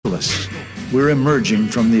We're emerging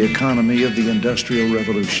from the economy of the Industrial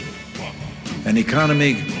Revolution, an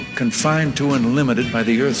economy confined to and limited by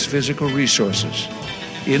the Earth's physical resources,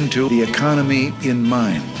 into the economy in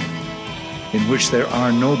mind, in which there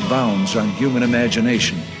are no bounds on human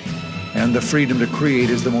imagination, and the freedom to create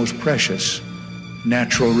is the most precious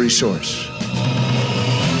natural resource.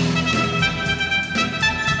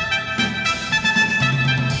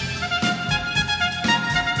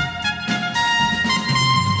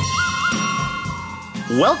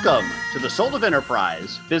 Welcome to the Soul of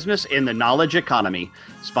Enterprise, Business in the Knowledge Economy,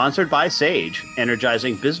 sponsored by Sage,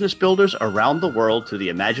 energizing business builders around the world through the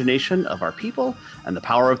imagination of our people and the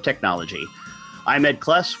power of technology. I'm Ed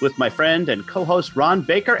Kless with my friend and co-host Ron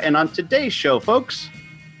Baker, and on today's show, folks,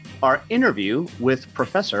 our interview with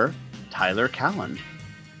Professor Tyler Cowen.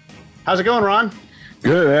 How's it going, Ron?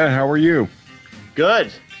 Good, Ed. How are you?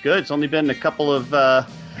 Good. It's only been a couple of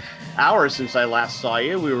hours since I last saw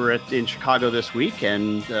you. We were in Chicago this week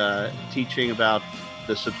and teaching about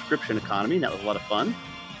the subscription economy, and that was a lot of fun.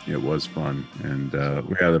 It was fun, and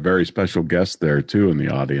we had a very special guest there too in the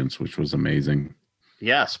audience, which was amazing.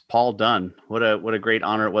 Yes, Paul Dunn. What a great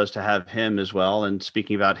honor it was to have him as well. And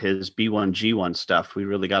speaking about his B1G1 stuff, we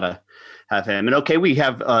really got to have him. And okay, we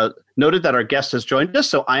have noted that our guest has joined us,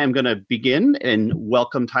 so I am going to begin and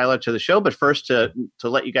welcome Tyler to the show. But first, to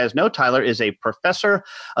let you guys know, Tyler is a professor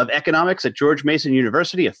of economics at George Mason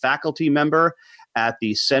University, a faculty member at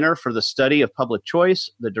the Center for the Study of Public Choice,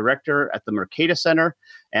 the director at the Mercatus Center.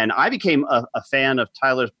 And I became a fan of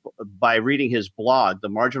Tyler's by reading his blog, The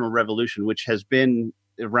Marginal Revolution, which has been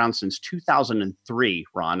around since 2003,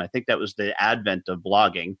 Ron. I think that was the advent of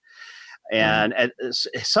blogging. And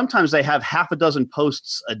sometimes they have half a dozen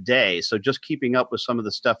posts a day. So just keeping up with some of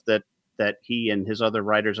the stuff that he and his other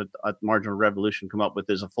writers at Marginal Revolution come up with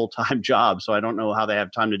is a full-time job. So I don't know how they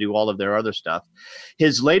have time to do all of their other stuff.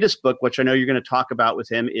 His latest book, which I know you're going to talk about with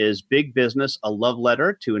him, is Big Business, A Love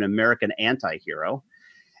Letter to an American Anti-Hero.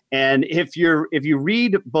 And if you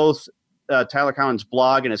read both Tyler Cowen's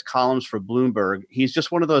blog and his columns for Bloomberg, he's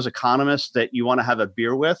just one of those economists that you want to have a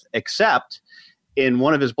beer with, except in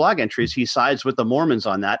one of his blog entries, he sides with the Mormons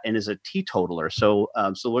on that and is a teetotaler. So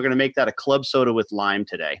we're going to make that a club soda with lime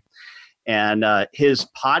today. And his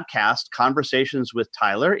podcast, Conversations with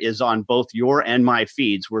Tyler, is on both your and my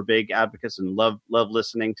feeds. We're big advocates and love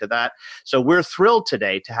listening to that. So we're thrilled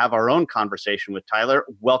today to have our own conversation with Tyler.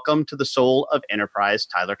 Welcome to the Soul of Enterprise,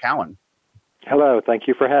 Tyler Cowen. Hello. Thank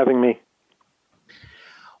you for having me.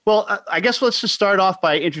 Well, I guess let's just start off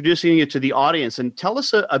by introducing you to the audience and tell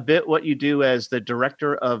us a bit what you do as the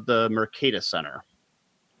director of the Mercatus Center.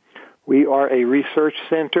 We are a research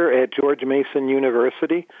center at George Mason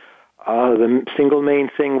University. The single main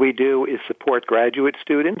thing we do is support graduate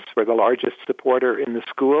students. We're the largest supporter in the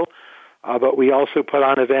school, but we also put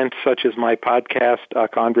on events such as my podcast,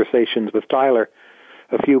 Conversations with Tyler.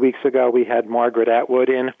 A few weeks ago, we had Margaret Atwood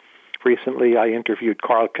in. Recently, I interviewed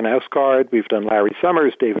Carl Knausgaard. We've done Larry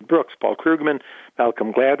Summers, David Brooks, Paul Krugman,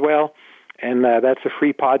 Malcolm Gladwell, and that's a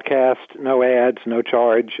free podcast, no ads, no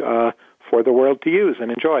charge, for the world to use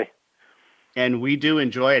and enjoy. And we do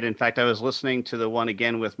enjoy it. In fact, I was listening to the one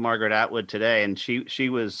again with Margaret Atwood today, and she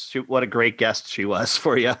what a great guest she was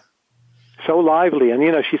for you. So lively, and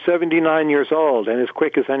she's 79 years old and as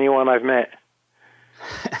quick as anyone I've met.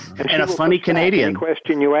 And a funny Canadian. Any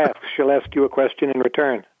question you ask, she'll ask you a question in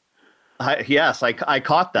return. Yes, I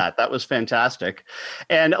caught that. That was fantastic.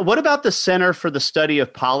 And what about the Center for the Study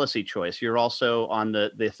of Policy Choice? You're also on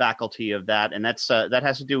the faculty of that, and that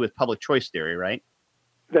has to do with public choice theory, right?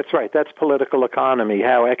 That's right. That's political economy,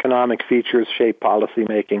 how economic features shape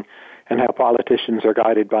policymaking, and how politicians are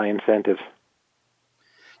guided by incentives.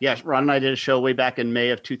 Yeah, Ron and I did a show way back in May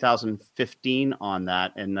of 2015 on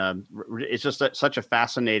that, and it's just such a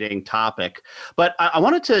fascinating topic. But I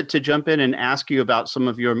wanted to jump in and ask you about some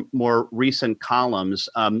of your more recent columns.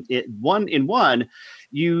 In one,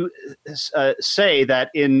 you say that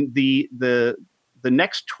in the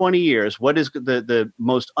next 20 years, what is the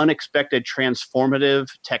most unexpected transformative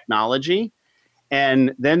technology?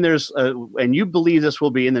 And then there's, and you believe this will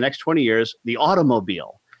be in the next 20 years, the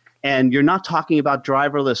automobile. And you're not talking about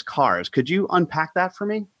driverless cars. Could you unpack that for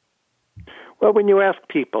me? Well, when you ask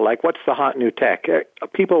people, like, what's the hot new tech?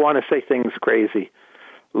 People want to say things crazy,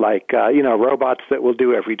 like, robots that will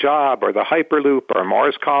do every job, or the Hyperloop, or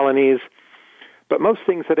Mars colonies. But most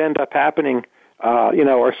things that end up happening,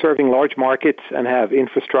 are serving large markets and have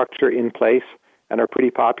infrastructure in place and are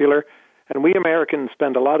pretty popular. And we Americans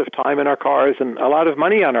spend a lot of time in our cars and a lot of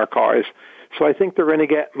money on our cars. So I think they're going to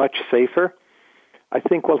get much safer. I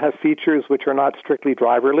think we'll have features which are not strictly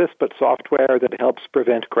driverless, but software that helps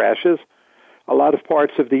prevent crashes. A lot of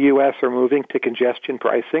parts of the U.S. are moving to congestion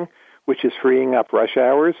pricing, which is freeing up rush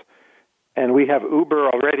hours. And we have Uber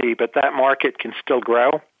already, but that market can still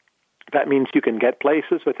grow. That means you can get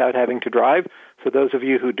places without having to drive. So those of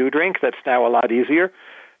you who do drink, that's now a lot easier.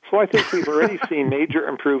 So I think we've already seen major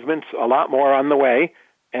improvements, a lot more on the way.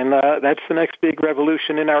 And that's the next big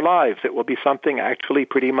revolution in our lives. It will be something actually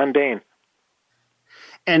pretty mundane.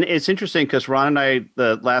 And it's interesting because Ron and I,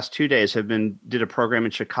 the last 2 days, did a program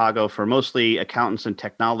in Chicago for mostly accountants and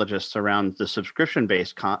technologists around the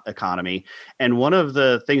subscription-based economy. And one of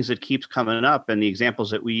the things that keeps coming up, and the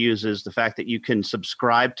examples that we use, is the fact that you can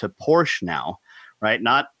subscribe to Porsche now, right?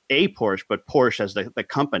 Not a Porsche, but Porsche as the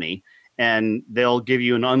company. And they'll give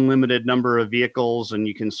you an unlimited number of vehicles, and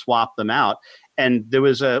you can swap them out. And there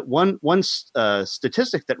was one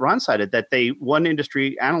statistic that Ron cited that one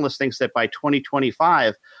industry analyst thinks that by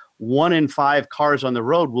 2025, 1 in 5 cars on the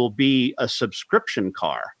road will be a subscription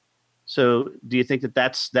car. So, do you think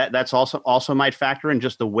that's also might factor in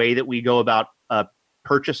just the way that we go about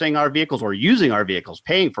purchasing our vehicles or using our vehicles,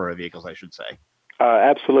 paying for our vehicles, I should say?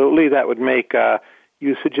 Absolutely, that would make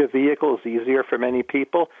usage of vehicles easier for many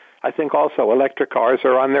people. I think also electric cars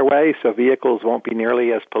are on their way, so vehicles won't be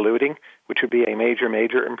nearly as polluting, which would be a major,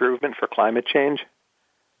 major improvement for climate change.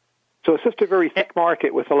 So it's just a very thick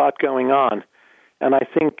market with a lot going on. And I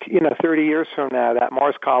think, 30 years from now, that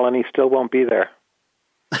Mars colony still won't be there.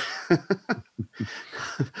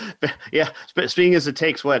 Yeah, seeing as it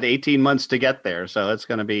takes, 18 months to get there, so it's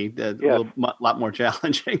going to be a lot more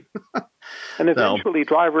challenging. And eventually,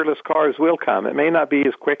 driverless cars will come. It may not be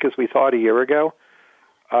as quick as we thought a year ago.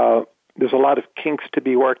 There's a lot of kinks to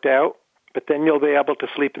be worked out, but then you'll be able to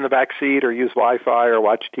sleep in the back seat or use Wi-Fi or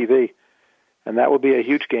watch TV, and that will be a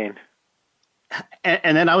huge gain.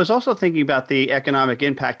 And then I was also thinking about the economic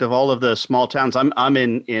impact of all of the small towns. I'm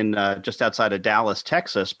in just outside of Dallas,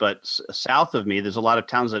 Texas, but south of me, there's a lot of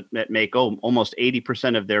towns that make almost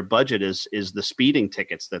 80% of their budget is the speeding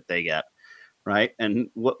tickets that they get, right? And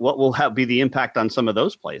what will be the impact on some of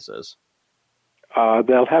those places?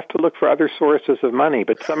 They'll have to look for other sources of money,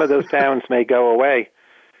 but some of those towns may go away.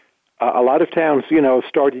 A lot of towns,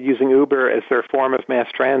 started using Uber as their form of mass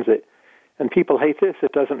transit, and people hate this.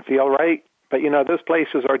 It doesn't feel right. But, those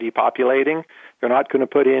places are depopulating. They're not going to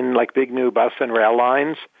put in, big new bus and rail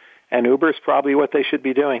lines, and Uber's probably what they should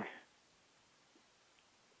be doing.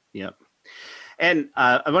 Yep. And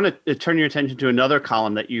I want to turn your attention to another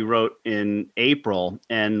column that you wrote in April,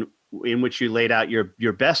 and in which you laid out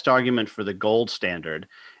your best argument for the gold standard.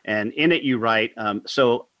 And in it you write,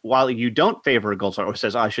 so while you don't favor a gold standard, or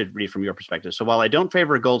says, I should read from your perspective. So while I don't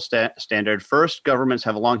favor a gold standard, first, governments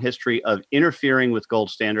have a long history of interfering with gold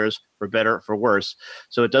standards, for better or for worse.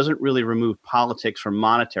 So it doesn't really remove politics from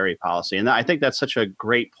monetary policy. And I think that's such a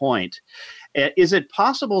great point. Is it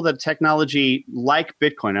possible that technology like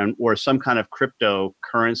Bitcoin or some kind of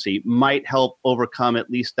cryptocurrency might help overcome at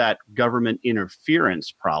least that government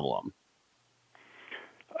interference problem?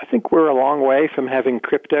 I think we're a long way from having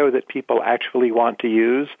crypto that people actually want to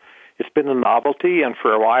use. It's been a novelty, and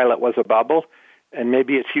for a while it was a bubble, and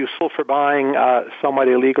maybe it's useful for buying somewhat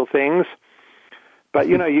illegal things. But,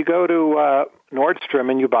 you go to Nordstrom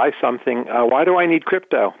and you buy something. Why do I need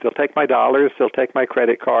crypto? They'll take my dollars. They'll take my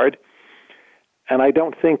credit card. And I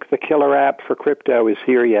don't think the killer app for crypto is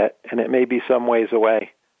here yet, and it may be some ways away.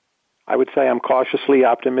 I would say I'm cautiously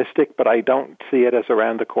optimistic, but I don't see it as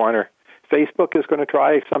around the corner. Facebook is going to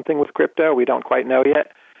try something with crypto. We don't quite know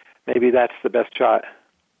yet. Maybe that's the best shot.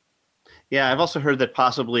 Yeah, I've also heard that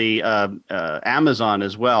possibly Amazon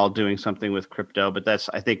as well doing something with crypto, but that's,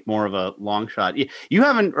 I think, more of a long shot. You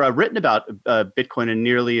haven't written about Bitcoin in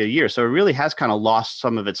nearly a year, so it really has kind of lost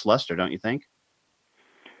some of its luster, don't you think?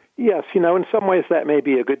 Yes, in some ways that may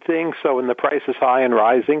be a good thing. So when the price is high and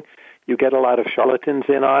rising, you get a lot of charlatans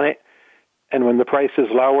in on it. And when the price is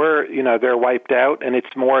lower, they're wiped out, and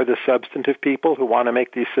it's more the substantive people who want to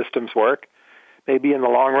make these systems work. Maybe in the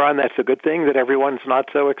long run, that's a good thing that everyone's not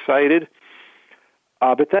so excited.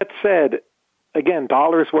 But that said, again,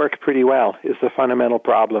 dollars work pretty well is the fundamental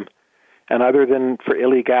problem. And other than for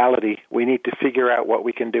illegality, we need to figure out what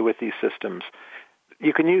we can do with these systems.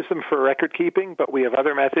 You can use them for record keeping, but we have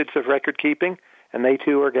other methods of record keeping, and they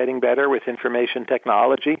too are getting better with information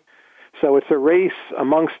technology. So it's a race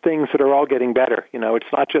amongst things that are all getting better. It's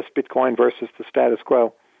not just Bitcoin versus the status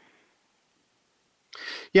quo.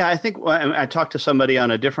 Yeah, I think I talked to somebody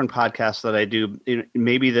on a different podcast that I do.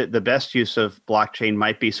 Maybe the best use of blockchain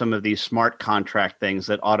might be some of these smart contract things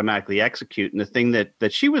that automatically execute. And the thing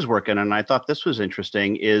that she was working on, and I thought this was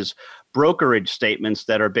interesting, is brokerage statements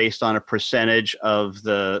that are based on a percentage of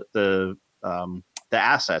the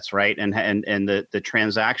assets, right, and the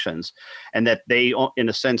transactions, and that they, in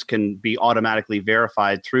a sense, can be automatically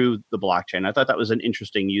verified through the blockchain. I thought that was an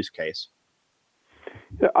interesting use case.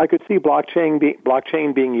 I could see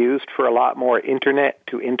blockchain being used for a lot more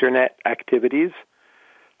internet-to-internet activities.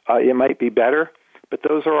 It might be better, but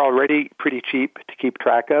those are already pretty cheap to keep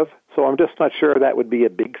track of. So I'm just not sure that would be a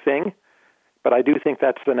big thing. But I do think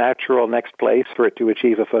that's the natural next place for it to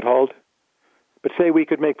achieve a foothold. But say we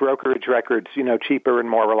could make brokerage records, cheaper and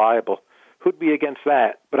more reliable. Who'd be against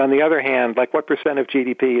that? But on the other hand, like what % of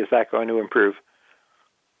GDP is that going to improve?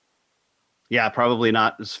 Yeah, probably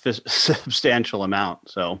not a substantial amount.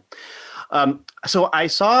 So I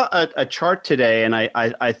saw a chart today, and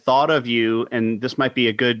I thought of you, and this might be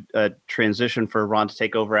a good transition for Ron to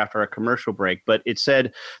take over after a commercial break, but it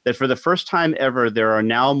said that for the first time ever, there are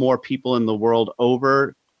now more people in the world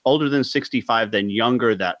older than 65 than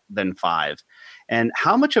younger than 5. And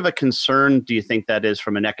how much of a concern do you think that is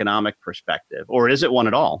from an economic perspective, or is it one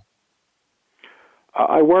at all?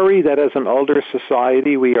 I worry that as an older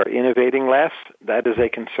society, we are innovating less. That is a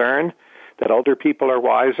concern, that older people are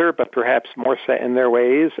wiser, but perhaps more set in their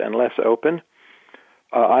ways and less open.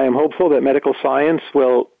 I am hopeful that medical science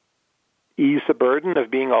will ease the burden of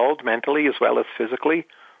being old mentally as well as physically.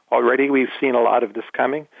 Already we've seen a lot of this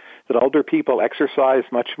coming. That older people exercise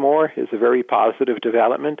much more is a very positive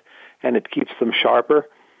development, and it keeps them sharper.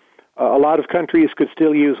 A lot of countries could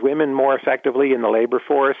still use women more effectively in the labor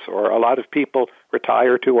force, or a lot of people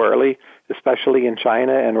retire too early, especially in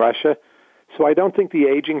China and Russia. So I don't think the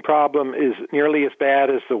aging problem is nearly as bad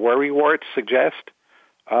as the worry warts suggest,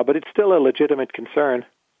 but it's still a legitimate concern.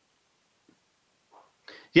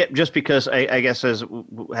 Yeah, just because I guess as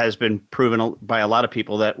has been proven by a lot of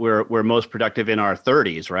people that we're most productive in our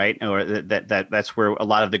 30s, right? Or that's where a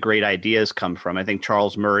lot of the great ideas come from. I think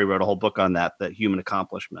Charles Murray wrote a whole book on that, the human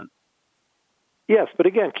accomplishment. Yes, but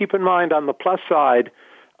again, keep in mind on the plus side,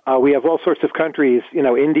 we have all sorts of countries,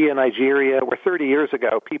 India, Nigeria, where 30 years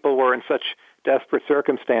ago people were in such desperate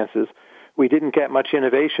circumstances, we didn't get much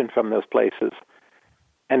innovation from those places.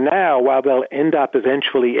 And now, while they'll end up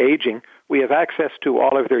eventually aging, we have access to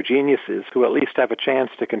all of their geniuses who at least have a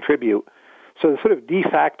chance to contribute. So the sort of de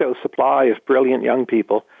facto supply of brilliant young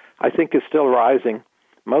people, I think, is still rising.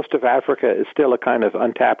 Most of Africa is still a kind of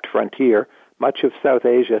untapped frontier, much of South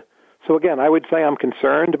Asia. So again, I would say I'm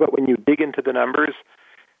concerned, but when you dig into the numbers,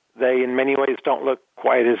 they in many ways don't look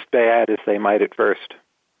quite as bad as they might at first.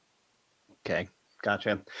 Okay.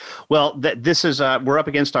 Gotcha. Well, this is we're up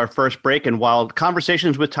against our first break, and while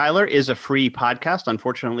Conversations with Tyler is a free podcast,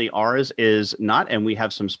 unfortunately ours is not, and we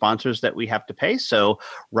have some sponsors that we have to pay. So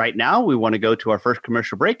right now we want to go to our first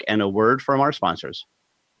commercial break and a word from our sponsors.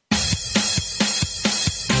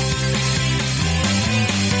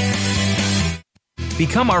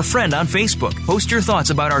 Become our friend on Facebook. Post your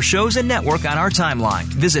thoughts about our shows and network on our timeline.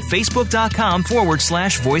 Visit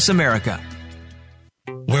facebook.com/Voice America.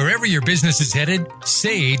 Wherever your business is headed,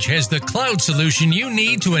 Sage has the cloud solution you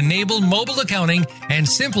need to enable mobile accounting and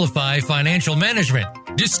simplify financial management.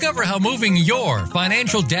 Discover how moving your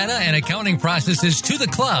financial data and accounting processes to the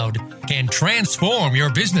cloud can transform your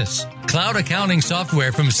business. Cloud accounting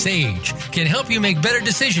software from Sage can help you make better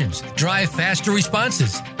decisions, drive faster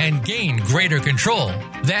responses, and gain greater control.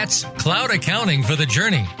 That's cloud accounting for the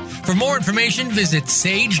journey. For more information, visit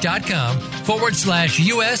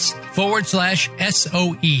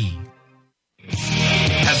sage.com/US/SOE.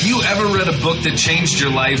 Have you ever read a book that changed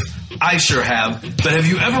your life? I sure have. But have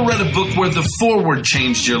you ever read a book where the foreword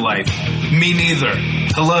changed your life? Me neither.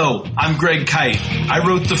 Hello, I'm Greg Kite. I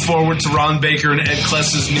wrote the foreword to Ron Baker and Ed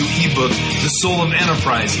Kless's new ebook, The Soul of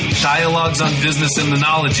Enterprise, Dialogues on Business and the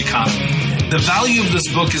Knowledge Economy. The value of this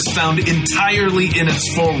book is found entirely in its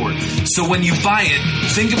foreword. So when you buy it,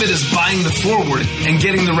 think of it as buying the foreword and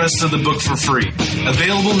getting the rest of the book for free.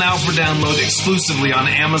 Available now for download exclusively on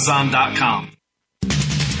Amazon.com.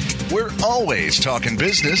 We're always talking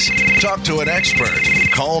business. Talk to an expert.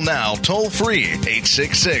 Call now toll free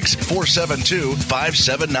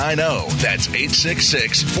 866-472-5790. That's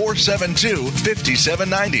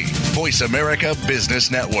 866-472-5790. Voice America Business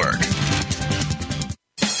Network.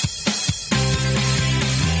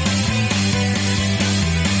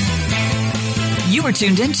 You are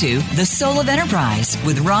tuned into The Soul of Enterprise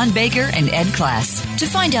with Ron Baker and Ed Kless. To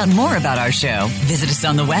find out more about our show, visit us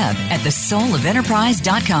on the web at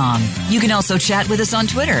thesoulofenterprise.com. You can also chat with us on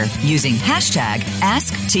Twitter using hashtag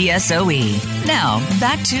AskTSOE. Now,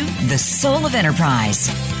 back to The Soul of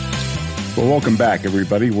Enterprise. Well, welcome back,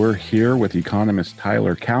 everybody. We're here with economist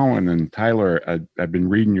Tyler Cowen. And Tyler, I've been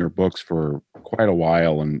reading your books for quite a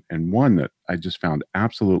while, and one that I just found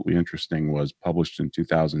absolutely interesting was published in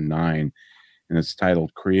 2009. and it's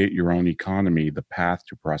titled Create Your Own Economy, The Path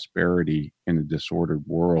to Prosperity in a Disordered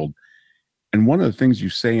World. And one of the things you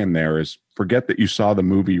say in there is, forget that you saw the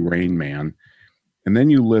movie Rain Man, and then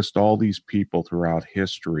you list all these people throughout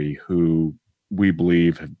history who we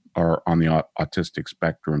believe are on the autistic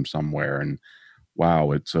spectrum somewhere. And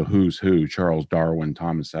wow, it's a who's who: Charles Darwin,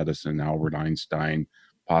 Thomas Edison, Albert Einstein,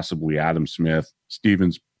 possibly Adam Smith,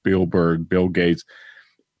 Steven Spielberg, Bill Gates.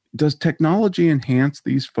 Does technology enhance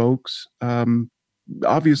these folks?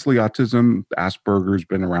 Obviously, autism, Asperger's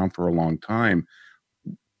been around for a long time.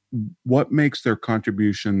 What makes their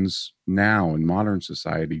contributions now in modern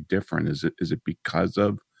society different? Is it because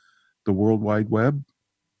of the World Wide Web?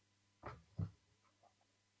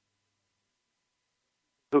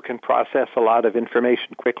 Who can process a lot of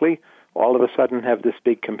information quickly, all of a sudden have this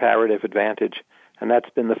big comparative advantage. And that's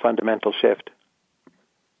been the fundamental shift.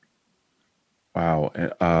 Wow.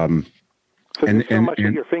 So there's so much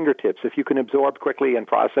at your fingertips. If you can absorb quickly and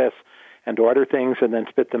process and order things and then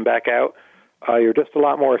spit them back out, you're just a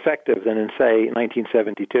lot more effective than in, say,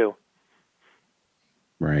 1972.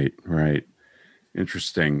 Right.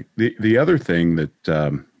 Interesting. The other thing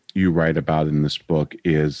that you write about in this book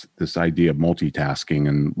is this idea of multitasking,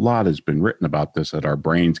 and a lot has been written about this, that our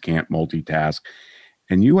brains can't multitask.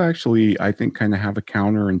 And you actually, I think, kind of have a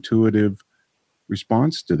counterintuitive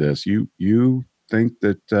response to this. You think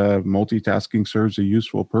that multitasking serves a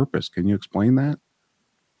useful purpose. Can you explain that?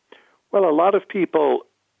 Well, a lot of people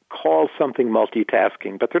call something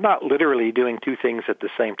multitasking, but they're not literally doing two things at the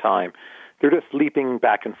same time. They're just leaping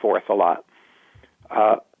back and forth a lot.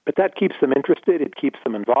 But that keeps them interested. It keeps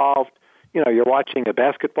them involved. You know, you're watching a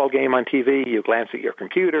basketball game on TV, you glance at your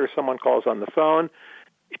computer, someone calls on the phone.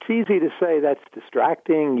 It's easy to say that's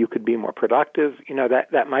distracting, you could be more productive. You know,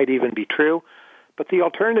 that might even be true. But the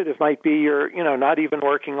alternative might be you're, not even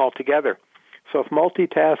working altogether. So if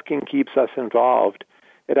multitasking keeps us involved,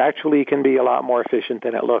 it actually can be a lot more efficient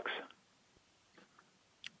than it looks.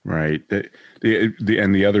 Right.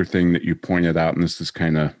 The other thing that you pointed out, and this is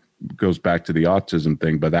kind of goes back to the autism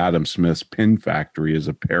thing, but Adam Smith's Pin Factory is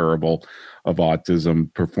a parable of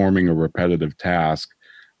autism, performing a repetitive task,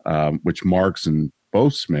 which Marx and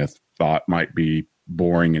both Smith thought might be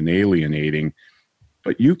boring and alienating,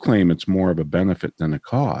 but you claim it's more of a benefit than a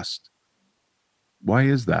cost. Why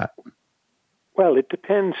is that? Well, it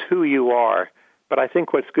depends who you are, but I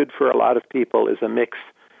think what's good for a lot of people is a mix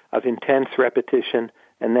of intense repetition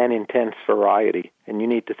and then intense variety, and you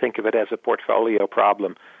need to think of it as a portfolio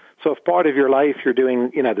problem. So if part of your life you're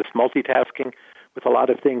doing, this multitasking with a lot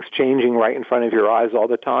of things changing right in front of your eyes all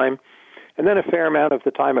the time, and then a fair amount of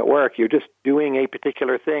the time at work, you're just doing a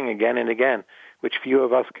particular thing again and again, which few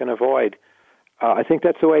of us can avoid. I think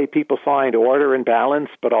that's the way people find order and balance,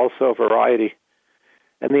 but also variety.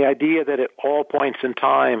 And the idea that at all points in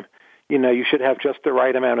time, you should have just the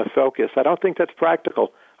right amount of focus, I don't think that's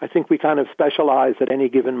practical. I think we kind of specialize at any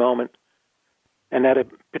given moment. And at a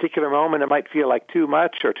particular moment, it might feel like too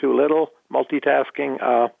much or too little multitasking.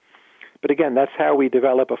 But again, that's how we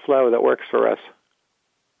develop a flow that works for us.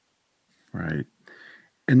 Right.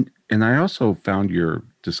 And I also found your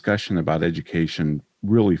discussion about education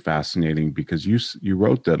really fascinating, because you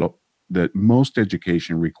wrote that most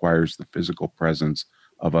education requires the physical presence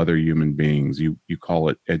of other human beings. You call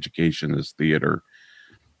it education as theater.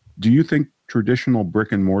 Do you think traditional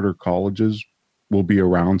brick and mortar colleges will be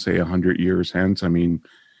around, say, 100 years hence? I mean,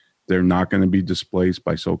 they're not going to be displaced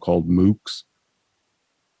by so-called MOOCs?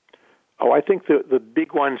 Oh, I think the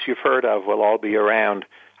big ones you've heard of will all be around.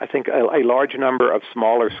 I think a large number of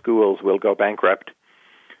smaller schools will go bankrupt.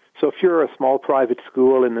 So if you're a small private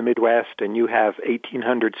school in the Midwest and you have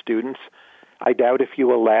 1,800 students, I doubt if you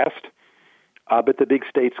will last. But the big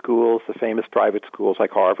state schools, the famous private schools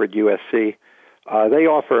like Harvard, USC, they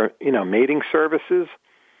offer, mating services.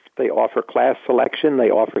 They offer class selection.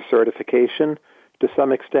 They offer certification. To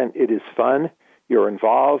some extent, it is fun. You're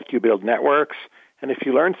involved. You build networks. And if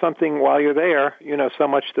you learn something while you're there, so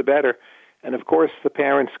much the better. And, of course, the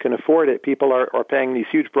parents can afford it. People are paying these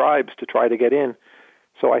huge bribes to try to get in.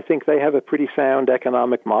 So I think they have a pretty sound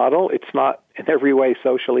economic model. It's not in every way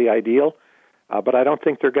socially ideal, but I don't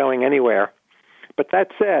think they're going anywhere. But that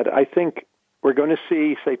said, I think we're going to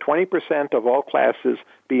see, say, 20% of all classes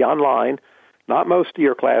be online. Not most of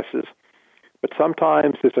your classes, but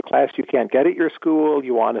sometimes there's a class you can't get at your school.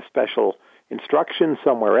 You want a special instruction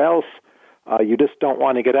somewhere else. You just don't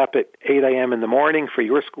want to get up at 8 a.m. in the morning for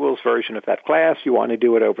your school's version of that class. You want to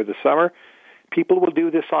do it over the summer. People will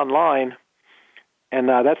do this online, and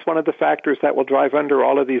that's one of the factors that will drive under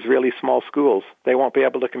all of these really small schools. They won't be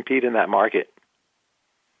able to compete in that market.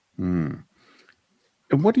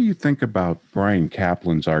 And what do you think about Brian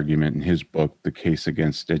Kaplan's argument in his book, The Case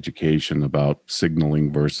Against Education, about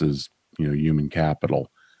signaling versus, human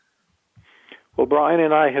capital? Well, Brian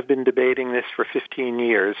and I have been debating this for 15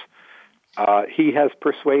 years. He has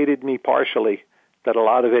persuaded me partially that a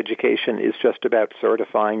lot of education is just about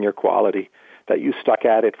certifying your quality, that you stuck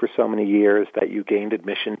at it for so many years, that you gained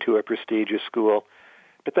admission to a prestigious school.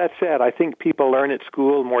 But that said, I think people learn at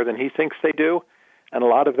school more than he thinks they do, and a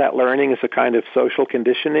lot of that learning is a kind of social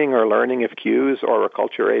conditioning or learning of cues or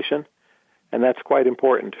acculturation, and that's quite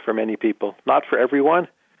important for many people. Not for everyone,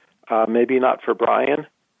 maybe not for Brian,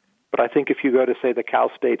 but I think if you go to, say, the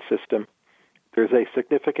Cal State system, there's a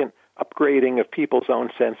significant upgrading of people's own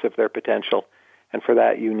sense of their potential, and for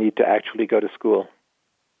that you need to actually go to school.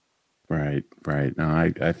 Right.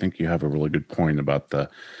 No, I think you have a really good point about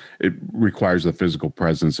it requires the physical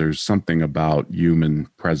presence. There's something about human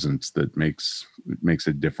presence that makes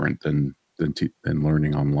it different than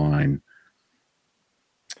learning online.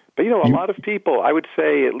 But, a lot of people, I would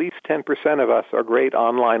say at least 10% of us are great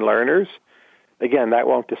online learners. Again, that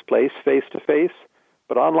won't displace face-to-face,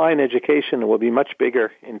 but online education will be much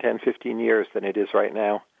bigger in 10, 15 years than it is right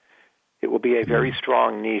now. It will be a very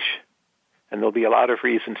strong niche, and there'll be a lot of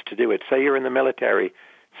reasons to do it. Say you're in the military.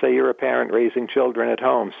 Say you're a parent raising children at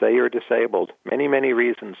home. Say you're disabled. Many, many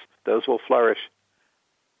reasons. Those will flourish.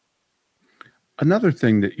 Another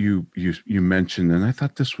thing that you mentioned, and I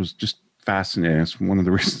thought this was just fascinating. It's one of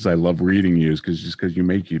the reasons I love reading you is because you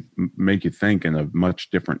make you think in a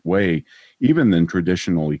much different way, even than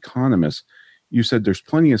traditional economists. You said there's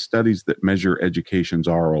plenty of studies that measure education's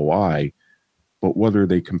ROI, but what are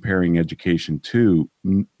they comparing education to?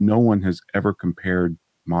 No one has ever compared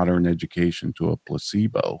modern education to a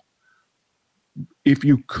placebo. If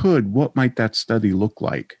you could, what might that study look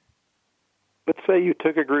like? Let's say you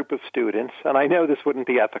took a group of students, and I know this wouldn't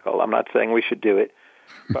be ethical. I'm not saying we should do it,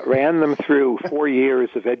 but ran them through 4 years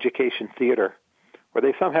of education theater, where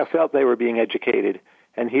they somehow felt they were being educated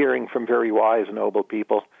and hearing from very wise, noble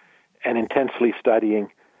people and intensely studying.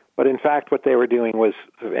 But in fact, what they were doing was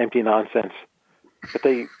empty nonsense. But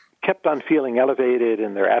they kept on feeling elevated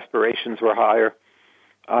and their aspirations were higher.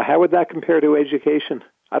 How would that compare to education?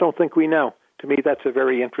 I don't think we know. To me, that's a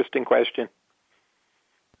very interesting question.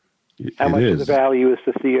 How much of the value is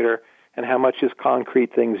the theater and how much is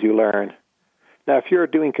concrete things you learn? Now, if you're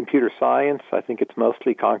doing computer science, I think it's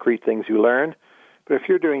mostly concrete things you learn. But if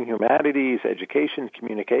you're doing humanities, education,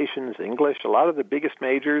 communications, English, a lot of the biggest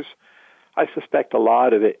majors, I suspect a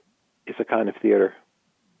lot of it is a kind of theater.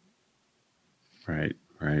 Right.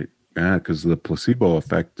 Yeah, because the placebo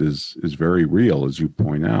effect is very real, as you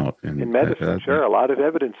point out. And in medicine, sure, a lot of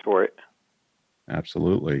evidence for it.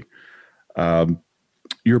 Absolutely.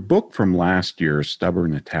 Your book from last year,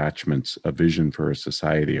 Stubborn Attachments, A Vision for a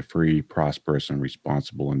Society of Free, Prosperous, and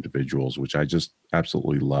Responsible Individuals, which I just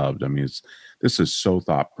absolutely loved. I mean, this is so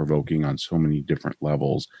thought-provoking on so many different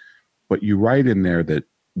levels. But you write in there that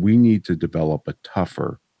we need to develop a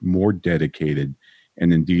tougher, more dedicated,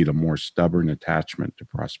 and indeed a more stubborn attachment to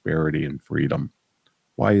prosperity and freedom.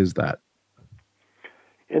 Why is that?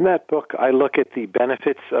 In that book, I look at the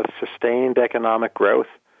benefits of sustained economic growth.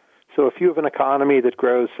 So if you have an economy that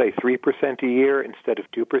grows, say, 3% a year instead of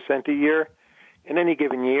 2% a year, in any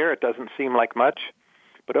given year, it doesn't seem like much.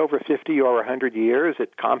 But over 50 or 100 years,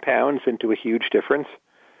 it compounds into a huge difference.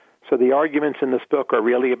 So the arguments in this book are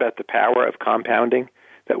really about the power of compounding,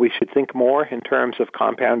 that we should think more in terms of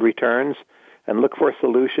compound returns and look for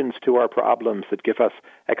solutions to our problems that give us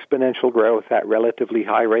exponential growth at relatively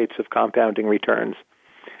high rates of compounding returns.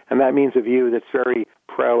 And that means a view that's very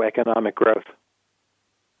pro-economic growth.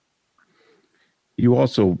 You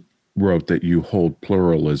also wrote that you hold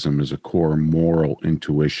pluralism as a core moral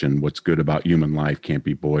intuition. What's good about human life can't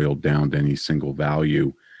be boiled down to any single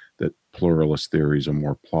value, that pluralist theories are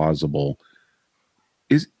more plausible.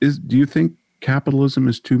 Do you think capitalism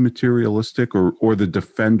is too materialistic, or the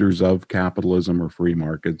defenders of capitalism or free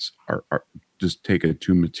markets are just take a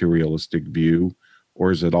too materialistic view,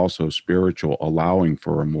 or is it also spiritual, allowing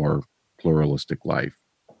for a more pluralistic life?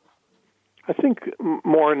 I think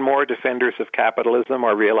more and more defenders of capitalism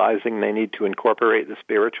are realizing they need to incorporate the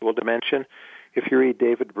spiritual dimension. If you read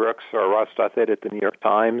David Brooks or Ross Douthat at the New York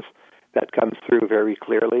Times, that comes through very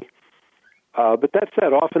clearly. But that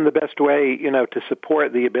said, often the best way, to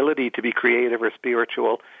support the ability to be creative or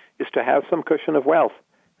spiritual is to have some cushion of wealth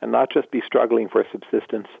and not just be struggling for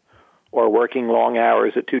subsistence or working long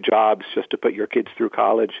hours at 2 jobs just to put your kids through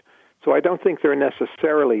college. So I don't think they're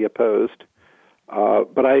necessarily opposed.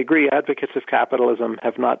 But I agree, advocates of capitalism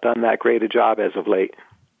have not done that great a job as of late.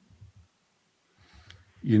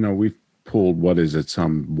 pulled, what is it,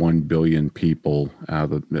 some 1 billion people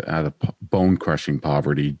out of bone-crushing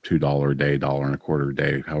poverty, $2 a day, $1.25 a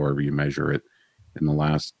day, however you measure it, in the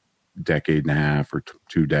last decade and a half or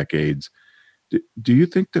 2 decades. Do you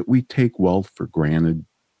think that we take wealth for granted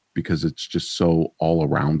because it's just so all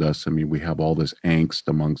around us? I mean, we have all this angst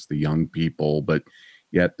amongst the young people, but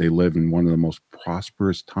yet they live in one of the most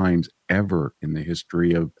prosperous times ever in the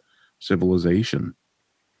history of civilization.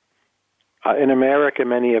 In America,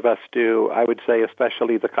 many of us do. I would say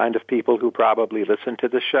especially the kind of people who probably listen to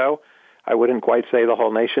the show. I wouldn't quite say the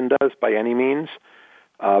whole nation does by any means,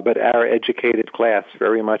 but our educated class,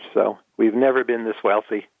 very much so. We've never been this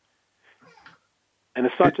wealthy. And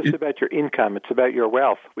it's not just about your income, it's about your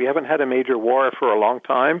wealth. We haven't had a major war for a long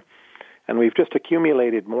time, and we've just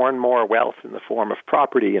accumulated more and more wealth in the form of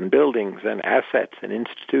property and buildings and assets and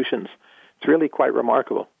institutions. It's really quite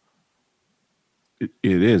remarkable. It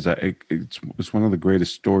is. It's one of the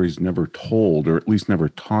greatest stories never told, or at least never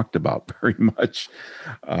talked about very much.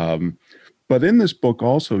 But in this book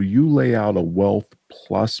also, you lay out a wealth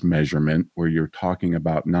plus measurement where you're talking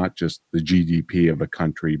about not just the GDP of a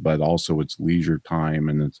country, but also its leisure time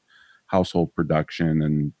and its household production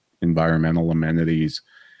and environmental amenities.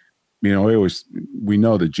 You know, we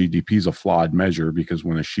know that GDP is a flawed measure because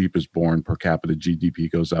when a sheep is born, per capita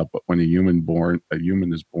GDP goes up, but when a human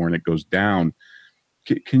is born, it goes down.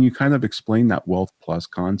 Can you kind of explain that wealth plus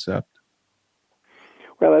concept?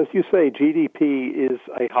 Well, as you say, GDP is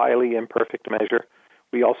a highly imperfect measure.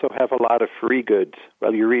 We also have a lot of free goods.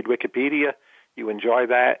 Well, you read Wikipedia, you enjoy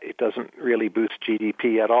that. It doesn't really boost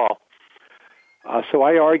GDP at all. So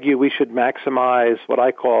I argue we should maximize what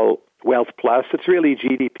I call wealth plus. It's really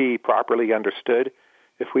GDP properly understood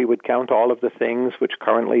if we would count all of the things which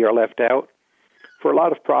currently are left out. For a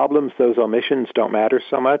lot of problems, those omissions don't matter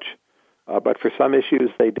so much. But for some issues,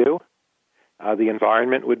 they do. The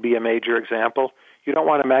environment would be a major example. You don't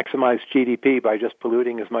want to maximize GDP by just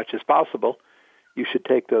polluting as much as possible. You should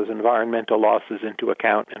take those environmental losses into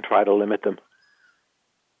account and try to limit them.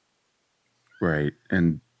 Right.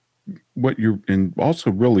 And and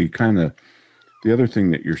also really kind of the other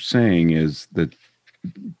thing that you're saying is that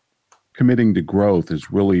committing to growth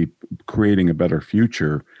is really creating a better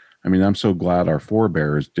future. I mean, I'm so glad our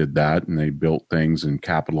forebears did that and they built things in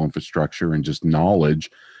capital infrastructure and just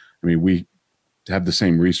knowledge. I mean, we have the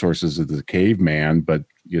same resources as the caveman, but,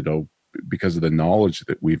 you know, because of the knowledge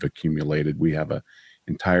that we've accumulated, we have an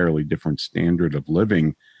entirely different standard of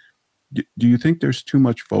living. Do you think there's too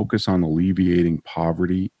much focus on alleviating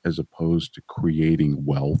poverty as opposed to creating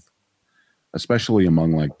wealth, especially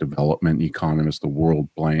among like development economists, the World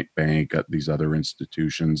Bank, these other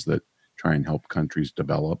institutions that try and help countries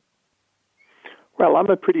develop? Well, I'm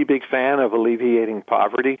a pretty big fan of alleviating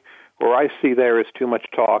poverty. Where I see there is too much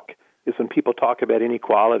talk is when people talk about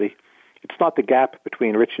inequality. It's not the gap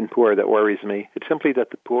between rich and poor that worries me. It's simply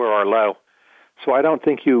that the poor are low. So I don't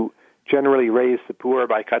think you generally raise the poor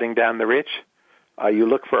by cutting down the rich. You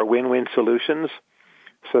look for win-win solutions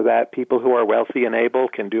so that people who are wealthy and able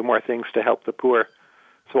can do more things to help the poor.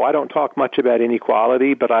 So I don't talk much about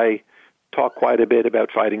inequality, but I talk quite a bit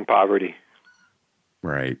about fighting poverty.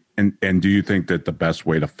 Right. And do you think that the best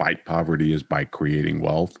way to fight poverty is by creating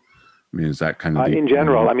wealth? I mean, is that kind of... in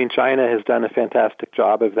general, I mean, China has done a fantastic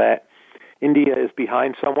job of that. India is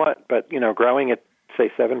behind somewhat, but, you know, growing at,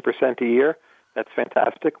 say, 7% a year, that's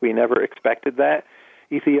fantastic. We never expected that.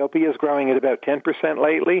 Ethiopia is growing at about 10%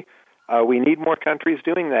 lately. We need more countries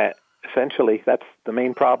doing that, essentially. That's the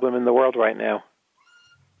main problem in the world right now.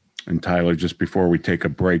 And Tyler, just before we take a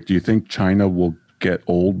break, do you think China will get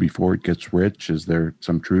old before it gets rich? Is there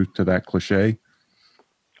some truth to that cliche?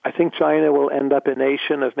 I think China will end up a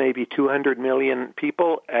nation of maybe 200 million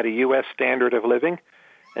people at a U.S. standard of living,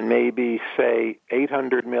 and maybe, say,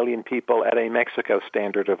 800 million people at a Mexico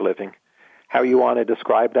standard of living. How you want to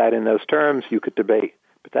describe that in those terms, you could debate.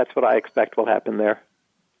 But that's what I expect will happen there.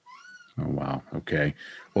 Oh, wow. Okay.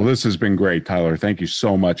 Well, this has been great, Tyler. Thank you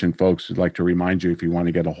so much. And folks, I'd like to remind you, if you want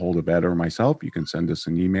to get a hold of Ed or myself, you can send us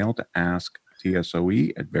an email to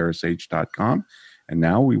asktsoe@verisage.com. And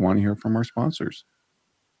now we want to hear from our sponsors.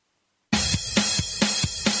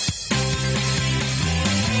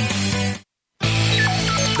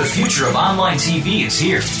 The future of online TV is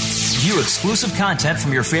here. View exclusive content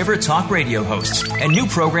from your favorite talk radio hosts and new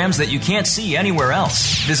programs that you can't see anywhere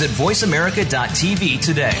else. Visit voiceamerica.tv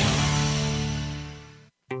today.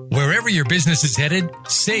 Wherever your business is headed,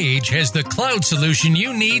 Sage has the cloud solution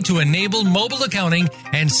you need to enable mobile accounting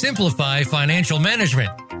and simplify financial management.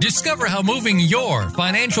 Discover how moving your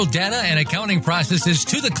financial data and accounting processes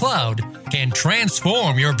to the cloud can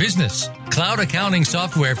transform your business. Cloud accounting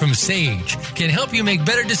software from Sage can help you make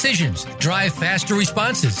better decisions, drive faster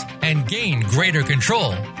responses, and gain greater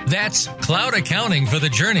control. That's cloud accounting for the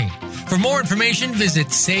journey. For more information,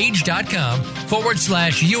 visit sage.com/US/SOE.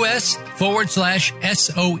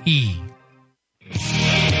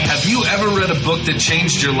 Have you ever read a book that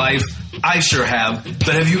changed your life? I sure have.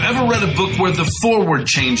 But have you ever read a book where the foreword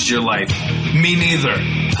changed your life? Me neither.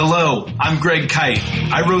 Hello, I'm Greg Kite.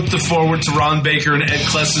 I wrote the foreword to Ron Baker and Ed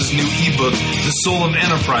Kless's new ebook, The Soul of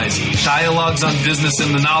Enterprise, Dialogues on Business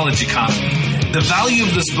and the Knowledge Economy. The value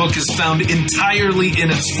of this book is found entirely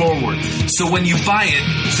in its foreword. So when you buy it,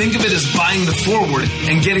 think of it as buying the foreword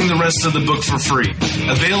and getting the rest of the book for free.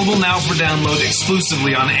 Available now for download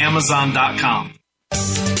exclusively on Amazon.com.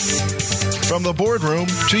 From the boardroom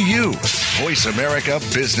to you, Voice America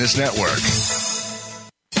Business Network.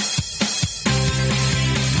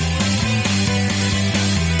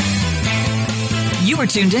 You are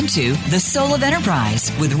tuned into The Soul of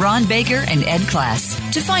Enterprise with Ron Baker and Ed Kless.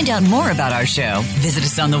 To find out more about our show, visit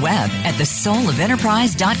us on the web at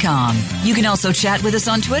thesoulofenterprise.com. You can also chat with us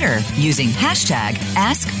on Twitter using hashtag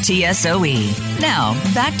AskTSOE. Now,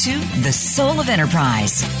 back to The Soul of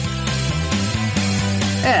Enterprise.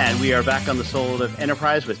 And we are back on The Soul of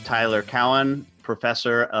Enterprise with Tyler Cowen,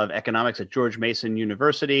 professor of economics at George Mason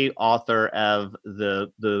University, author of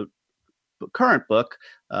the current book.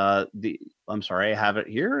 I'm sorry, I have it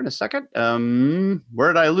here in a second.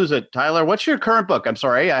 Where did I lose it, Tyler? What's your current book? I'm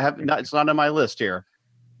sorry, it's not on my list here.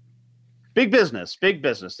 Big Business.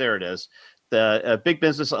 There it is. The Big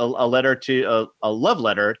Business, a love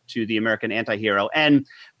letter to the American anti-hero. And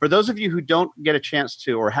for those of you who don't get a chance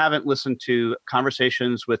to or haven't listened to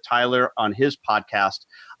conversations with Tyler on his podcast,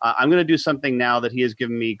 I'm going to do something now that he has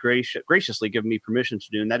given me graciously given me permission to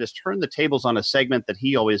do, and that is turn the tables on a segment that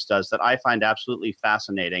he always does that I find absolutely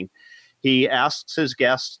fascinating. He asks his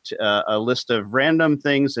guest a list of random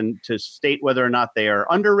things and to state whether or not they are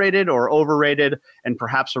underrated or overrated, and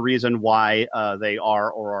perhaps a reason why they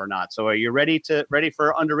are or are not. So, are you ready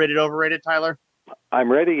for underrated, overrated, Tyler?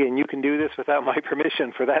 I'm ready, and you can do this without my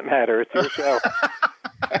permission, for that matter. It's your show.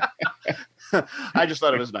 I just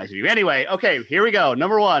thought it was nice of you. Anyway, okay, here we go.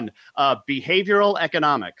 Number one, behavioral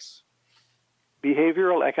economics.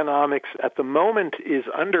 Behavioral economics at the moment is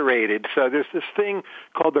underrated. So there's this thing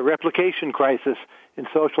called the replication crisis in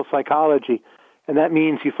social psychology, and that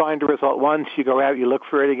means you find a result once, you go out, you look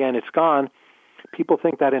for it again, it's gone. People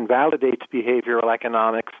think that invalidates behavioral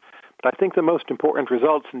economics, but I think the most important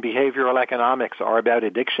results in behavioral economics are about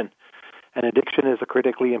addiction, and addiction is a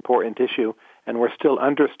critically important issue, and we're still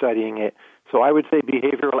understudying it. So I would say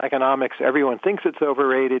behavioral economics, everyone thinks it's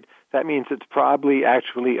overrated. That means it's probably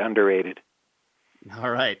actually underrated.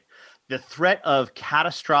 All right. The threat of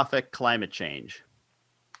catastrophic climate change.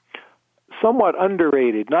 Somewhat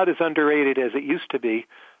underrated, not as underrated as it used to be,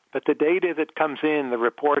 but the data that comes in, the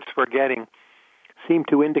reports we're getting, seem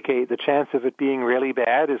to indicate the chance of it being really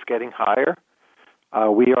bad is getting higher.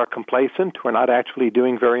 We are complacent. We're not actually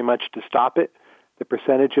doing very much to stop it. The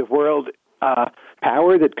percentage of world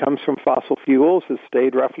power that comes from fossil fuels has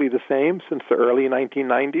stayed roughly the same since the early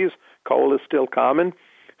 1990s. Coal is still common.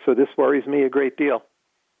 So this worries me a great deal.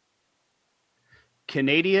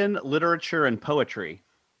 Canadian literature and poetry.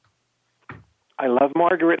 I love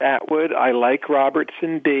Margaret Atwood. I like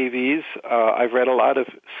Robertson Davies. I've read a lot of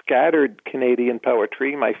scattered Canadian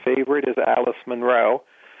poetry. My favorite is Alice Munro.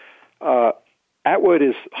 Atwood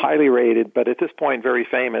is highly rated, but at this point very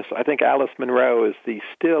famous. I think Alice Munro is the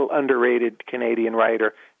still underrated Canadian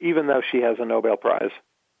writer, even though she has a Nobel Prize.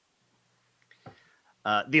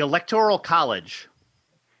 The Electoral College.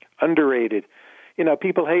 Underrated. You know,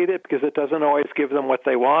 people hate it because it doesn't always give them what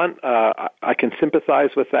they want. I can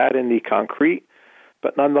sympathize with that in the concrete,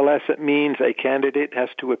 but nonetheless it means a candidate has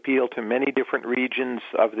to appeal to many different regions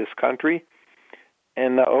of this country.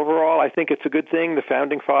 And overall, I think it's a good thing. The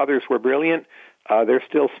Founding Fathers were brilliant. They're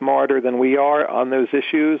still smarter than we are on those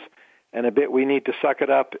issues, and a bit we need to suck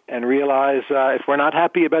it up and realize if we're not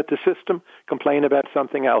happy about the system, complain about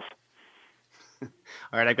something else.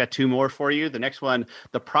 All right, I've got two more for you. The next one,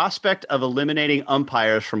 the prospect of eliminating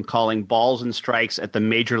umpires from calling balls and strikes at the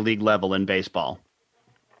major league level in baseball.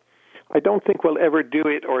 I don't think we'll ever do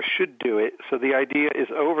it or should do it, so the idea is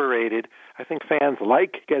overrated. I think fans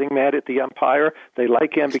like getting mad at the umpire. They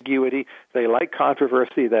like ambiguity. They like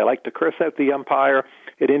controversy. They like to curse out the umpire.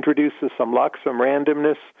 It introduces some luck, some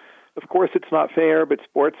randomness. Of course, it's not fair, but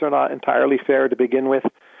sports are not entirely fair to begin with,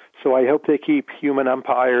 so I hope they keep human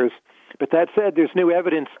umpires. But that said, there's new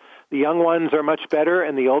evidence. The young ones are much better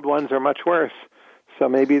and the old ones are much worse. So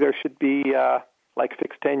maybe there should be like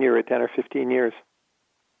fixed tenure at 10 or 15 years.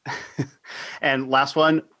 And last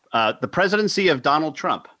one, the presidency of Donald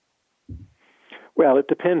Trump. Well, it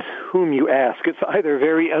depends whom you ask. It's either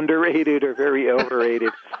very underrated or very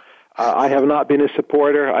overrated. I have not been a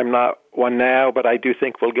supporter. I'm not one now, but I do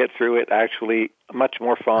think we'll get through it actually much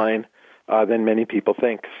more fine than many people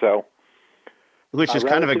think. So, which is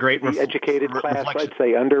kind of a great educated class, reflection. I'd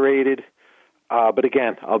say underrated. But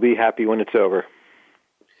again, I'll be happy when it's over.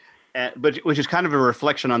 But which is kind of a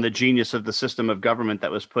reflection on the genius of the system of government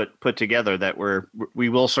that was put together, that we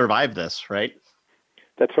will survive this, right?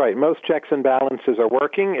 That's right. Most checks and balances are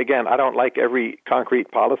working. Again, I don't like every concrete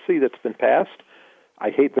policy that's been passed.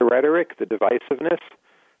 I hate the rhetoric, the divisiveness,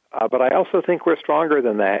 but I also think we're stronger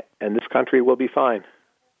than that, and this country will be fine.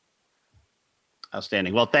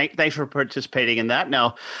 Outstanding. Well, thanks for participating in that.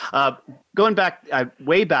 Now, going back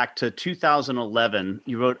way back to 2011,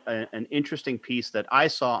 you wrote an interesting piece that I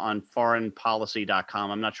saw on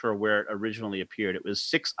foreignpolicy.com. I'm not sure where it originally appeared. It was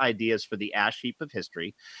 6 ideas for the ash heap of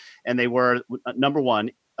history, and they were, number 1,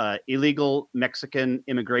 illegal Mexican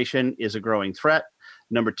immigration is a growing threat.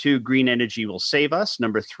 Number 2, green energy will save us.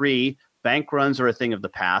 Number 3, bank runs are a thing of the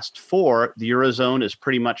past. 4, the Eurozone is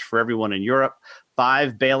pretty much for everyone in Europe.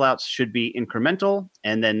 5, bailouts should be incremental.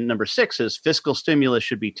 And then number 6 is fiscal stimulus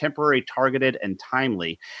should be temporary, targeted, and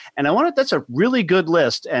timely. And that's a really good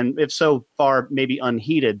list. And if so far, maybe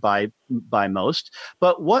unheeded by most.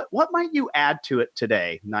 But what might you add to it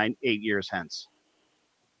today, 8 years hence?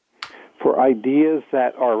 For ideas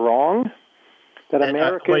that are wrong? That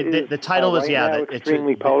America is the title was, now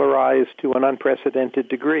extremely polarized to an unprecedented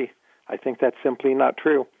degree. I think that's simply not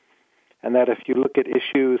true. And that if you look at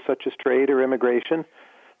issues such as trade or immigration,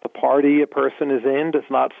 the party a person is in does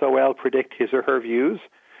not so well predict his or her views.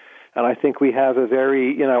 And I think we have a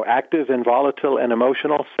very, active and volatile and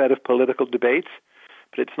emotional set of political debates,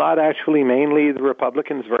 but it's not actually mainly the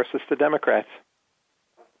Republicans versus the Democrats.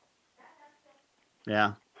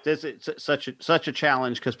 Yeah. It's such a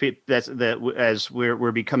challenge because as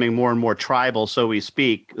we're becoming more and more tribal, so we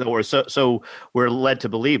speak, or so we're led to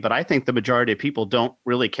believe. But I think the majority of people don't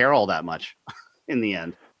really care all that much in the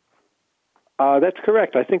end. That's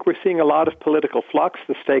correct. I think we're seeing a lot of political flux.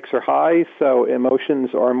 The stakes are high, so emotions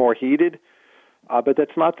are more heated. But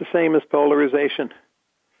that's not the same as polarization.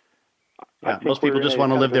 Yeah, most people just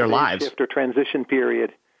want to live their lives. Shift or transition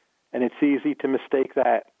period, and it's easy to mistake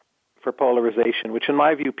that for polarization, which in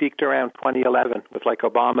my view peaked around 2011 with like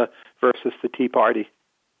Obama versus the Tea Party.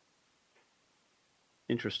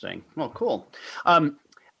 Interesting. Well, cool.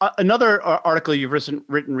 Another article you've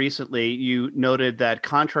written recently, you noted that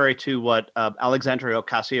contrary to what Alexandria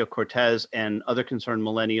Ocasio-Cortez and other concerned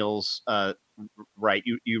millennials write,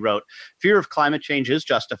 you wrote, fear of climate change is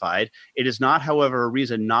justified. It is not, however, a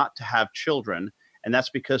reason not to have children. And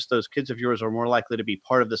that's because those kids of yours are more likely to be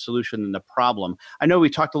part of the solution than the problem. I know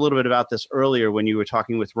we talked a little bit about this earlier when you were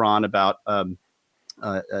talking with Ron about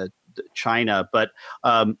China, but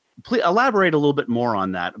please elaborate a little bit more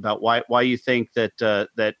on that, about why you think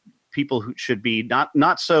that people who should be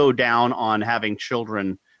not so down on having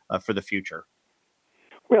children for the future.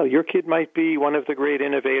 Well, your kid might be one of the great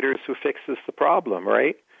innovators who fixes the problem,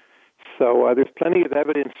 right? So there's plenty of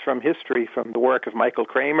evidence from history, from the work of Michael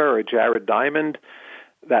Kramer or Jared Diamond,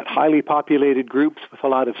 that highly populated groups with a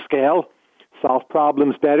lot of scale solve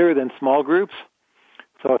problems better than small groups.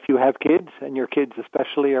 So if you have kids, and your kids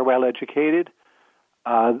especially are well educated,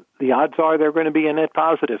 the odds are they're going to be a net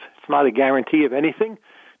positive. It's not a guarantee of anything.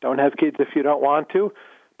 Don't have kids if you don't want to,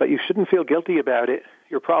 but you shouldn't feel guilty about it.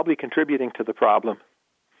 You're probably contributing to the problem.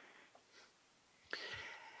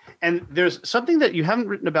 And there's something that you haven't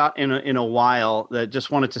written about in a while that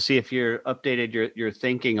just wanted to see if you're updated your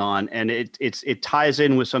thinking on, and it ties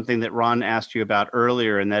in with something that Ron asked you about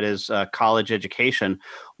earlier, and that is college education.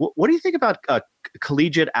 What do you think about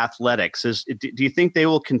collegiate athletics? Do you think they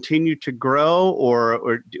will continue to grow,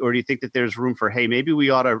 or do you think that there's room for, hey, maybe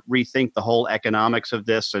we ought to rethink the whole economics of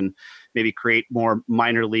this and maybe create more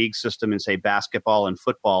minor league system in, say, basketball and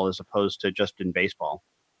football as opposed to just in baseball?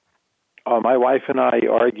 My wife and I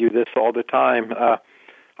argue this all the time.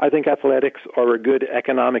 I think athletics are a good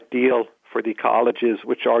economic deal for the colleges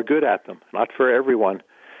which are good at them, not for everyone.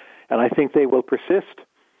 And I think they will persist.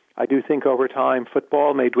 I do think over time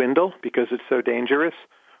football may dwindle because it's so dangerous,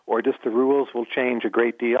 or just the rules will change a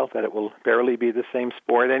great deal, that it will barely be the same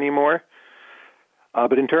sport anymore.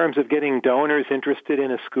 But in terms of getting donors interested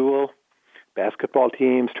in a school, basketball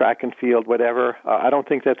teams, track and field, whatever, I don't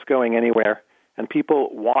think that's going anywhere. And people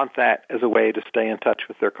want that as a way to stay in touch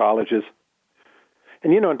with their colleges.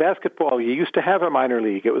 And, in basketball, you used to have a minor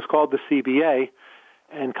league. It was called the CBA.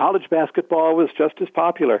 And college basketball was just as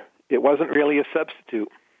popular. It wasn't really a substitute.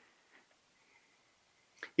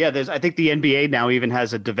 Yeah, I think the NBA now even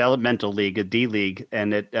has a developmental league, a D league,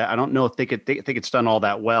 and I don't know if they think it's done all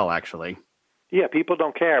that well, actually. Yeah, people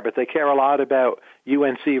don't care, but they care a lot about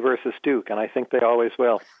UNC versus Duke, and I think they always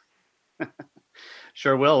will.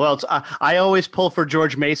 Sure will. Well, I always pull for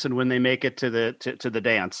George Mason when they make it to the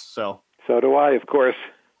dance. So do I, of course.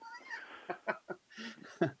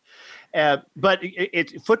 But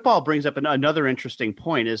football brings up another interesting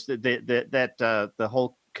point, is that the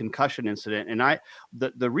whole concussion incident, and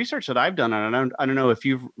the research that I've done, and I don't know if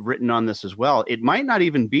you've written on this as well, it might not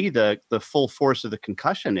even be the full force of the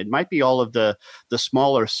concussion. It might be all of the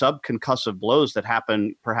smaller subconcussive blows that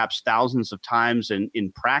happen perhaps thousands of times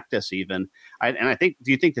in practice even. I think,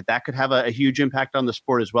 do you think that could have a huge impact on the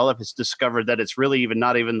sport as well, if it's discovered that it's really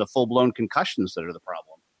not even the full-blown concussions that are the problem?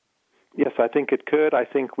 Yes, I think it could. I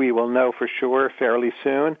think we will know for sure fairly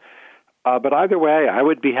soon. But either way, I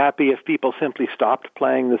would be happy if people simply stopped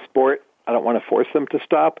playing the sport. I don't want to force them to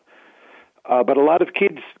stop. But a lot of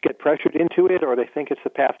kids get pressured into it, or they think it's the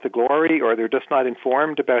path to glory, or they're just not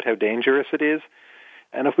informed about how dangerous it is.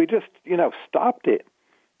 And if we just, stopped it,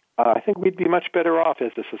 I think we'd be much better off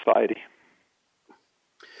as a society.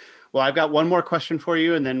 Well, I've got one more question for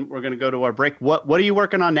you, and then we're going to go to our break. What are you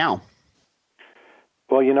working on now?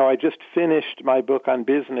 Well, I just finished my book on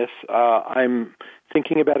business. I'm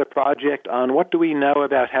thinking about a project on what do we know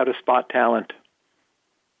about how to spot talent,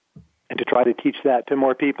 and to try to teach that to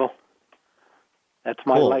more people. That's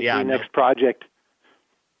my next project.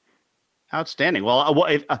 Outstanding. Well,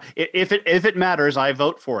 if it matters, I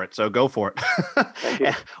vote for it. So go for it. Thank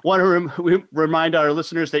you. Want to remind our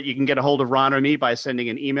listeners that you can get a hold of Ron or me by sending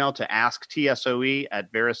an email to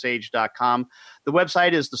asktsoe@verasage.com. The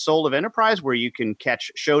website is The Soul of Enterprise, where you can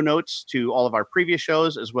catch show notes to all of our previous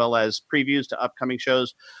shows, as well as previews to upcoming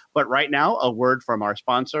shows. But right now, a word from our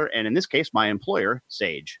sponsor, and in this case, my employer,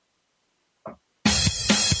 Sage.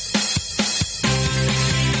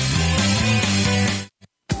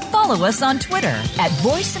 Follow us on Twitter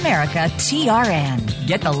 @VoiceAmericaTRN.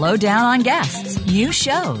 Get the lowdown on guests, new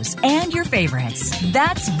shows, and your favorites.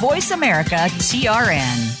 That's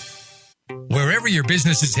VoiceAmericaTRN. Wherever your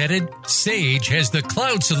business is headed, Sage has the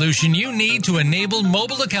cloud solution you need to enable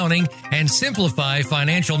mobile accounting and simplify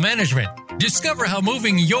financial management. Discover how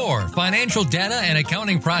moving your financial data and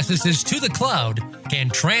accounting processes to the cloud can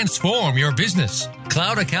transform your business.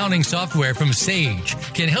 Cloud accounting software from Sage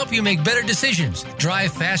can help you make better decisions,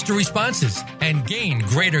 drive faster responses, and gain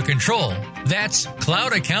greater control. That's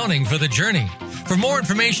cloud accounting for the journey. For more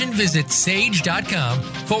information, visit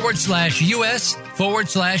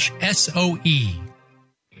sage.com/US/SOE.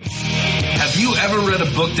 Have you ever read a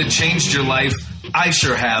book that changed your life? I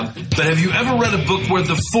sure have. But have you ever read a book where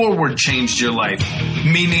the foreword changed your life?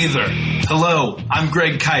 Me neither. Hello, I'm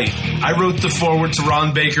Greg Kite. I wrote the foreword to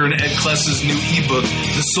Ron Baker and Ed Kless's new ebook,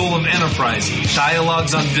 The Soul of Enterprise,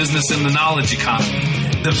 Dialogues on Business and the Knowledge Economy.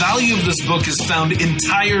 The value of this book is found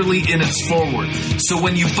entirely in its foreword. So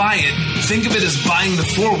when you buy it, think of it as buying the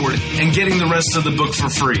foreword and getting the rest of the book for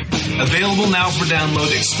free. Available now for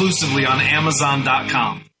download exclusively on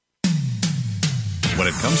Amazon.com. When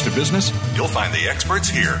it comes to business, you'll find the experts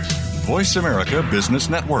here. Voice America Business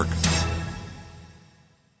Network.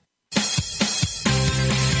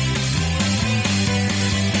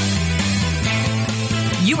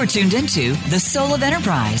 You are tuned into The Soul of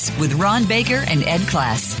Enterprise with Ron Baker and Ed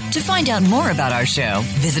Kless. To find out more about our show,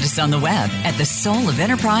 visit us on the web at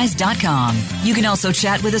thesoulofenterprise.com. You can also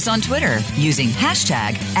chat with us on Twitter using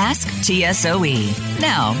hashtag AskTSOE.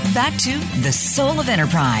 Now, back to The Soul of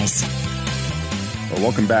Enterprise. Well,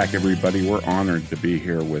 welcome back, everybody. We're honored to be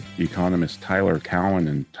here with economist Tyler Cowen.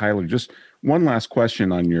 And Tyler, just one last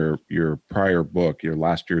question on your prior book, your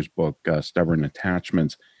last year's book, Stubborn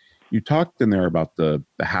Attachments. You talked in there about the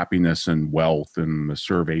happiness and wealth and the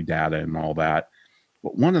survey data and all that.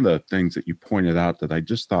 But one of the things that you pointed out that I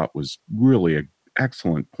just thought was really an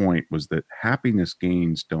excellent point was that happiness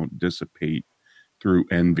gains don't dissipate through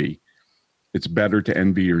envy. It's better to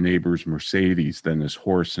envy your neighbor's Mercedes than his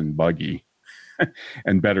horse and buggy.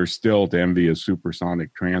 And better still to envy a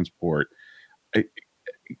supersonic transport.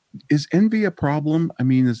 Is envy a problem? I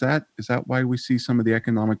mean, is that why we see some of the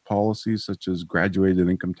economic policies such as graduated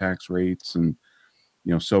income tax rates and,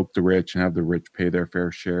 soak the rich and have the rich pay their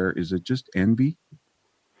fair share? Is it just envy?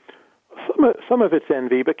 Some of it's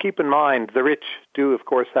envy, but keep in mind the rich do, of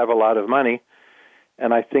course, have a lot of money,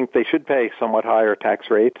 and I think they should pay somewhat higher tax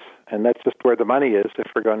rates, and that's just where the money is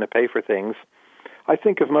if we're going to pay for things. I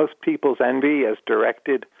think of most people's envy as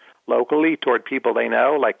directed locally toward people they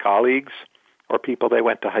know, like colleagues or people they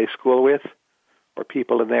went to high school with, or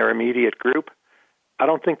people in their immediate group. I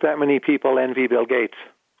don't think that many people envy Bill Gates,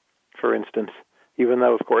 for instance, even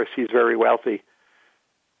though, of course, he's very wealthy.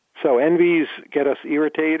 So envies get us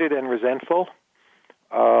irritated and resentful.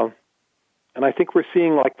 And I think we're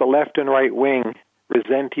seeing like the left and right wing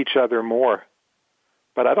resent each other more.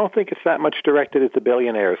 But I don't think it's that much directed at the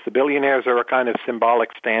billionaires. The billionaires are a kind of symbolic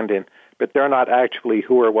stand-in, but they're not actually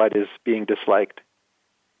who or what is being disliked.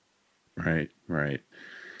 Right, right.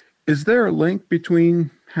 Is there a link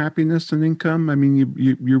between happiness and income? I mean,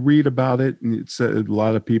 you read about it, and it's a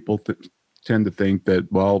lot of people tend to think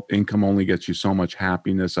that, well, income only gets you so much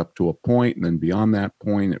happiness up to a point, and then beyond that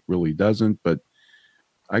point, it really doesn't. But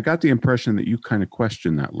I got the impression that you kind of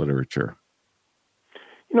question that literature.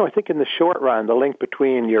 You know, I think in the short run, the link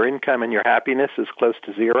between your income and your happiness is close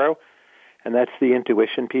to zero, and that's the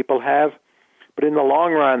intuition people have. But in the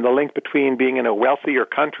long run, the link between being in a wealthier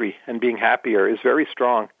country and being happier is very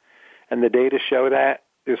strong. And the data show that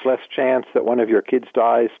there's less chance that one of your kids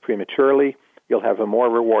dies prematurely. You'll have a more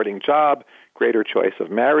rewarding job, greater choice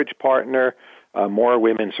of marriage partner, more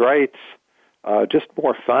women's rights, just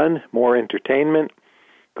more fun, more entertainment,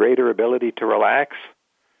 greater ability to relax.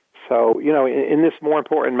 So, you know, in this more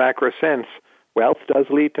important macro sense, wealth does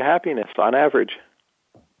lead to happiness on average.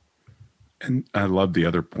 And I love the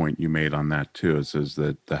other point you made on that, too, is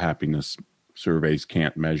that the happiness surveys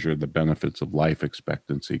can't measure the benefits of life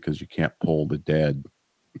expectancy because you can't poll the dead.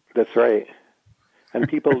 That's right. And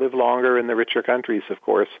people live longer in the richer countries, of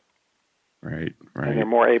course. Right, right. And they're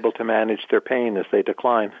more able to manage their pain as they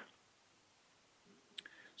decline.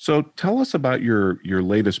 So tell us about your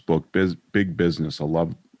latest book, Big Business, a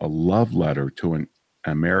love letter to an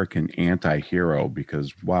American anti-hero,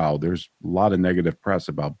 because, wow, there's a lot of negative press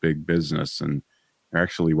about big business, and you're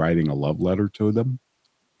actually writing a love letter to them?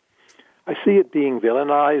 I see it being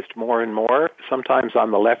villainized more and more, sometimes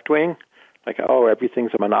on the left wing, like, oh,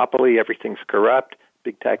 everything's a monopoly, everything's corrupt,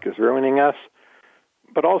 big tech is ruining us.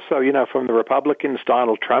 But also, you know, from the Republicans,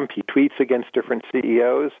 Donald Trump, he tweets against different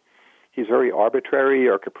CEOs. He's very arbitrary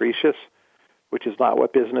or capricious, which is not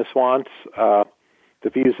what business wants. The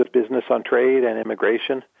views of business on trade and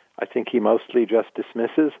immigration, I think he mostly just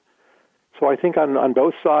dismisses. So I think on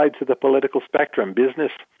both sides of the political spectrum,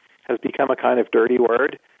 business has become a kind of dirty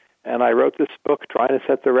word, and I wrote this book trying to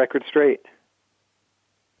set the record straight.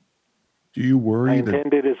 Do you worry I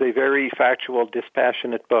intend it as a very factual,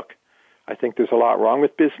 dispassionate book. I think there's a lot wrong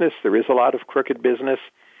with business. There is a lot of crooked business.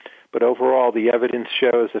 But overall, the evidence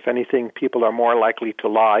shows, if anything, people are more likely to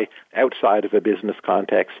lie outside of a business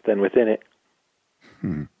context than within it.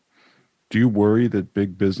 Do you worry that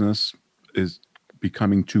big business is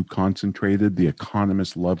becoming too concentrated? The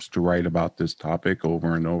Economist loves to write about this topic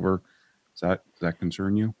over and over. Does that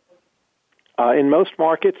concern you? In most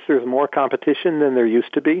markets, there's more competition than there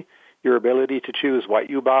used to be. Your ability to choose what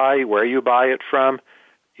you buy, where you buy it from,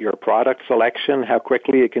 your product selection, how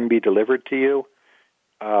quickly it can be delivered to you,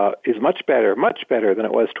 is much better than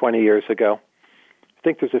it was 20 years ago. I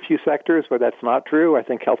think there's a few sectors where that's not true. I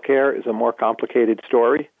think healthcare is a more complicated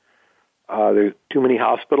story. There's too many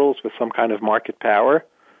hospitals with some kind of market power.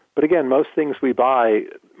 But again, most things we buy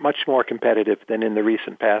much more competitive than in the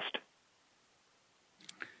recent past.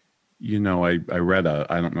 You know, I read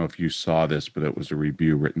I don't know if you saw this, but it was a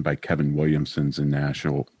review written by Kevin Williamson's in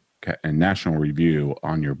National Review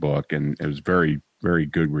on your book, and it was very, very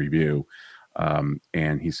good review.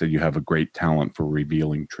 And he said you have a great talent for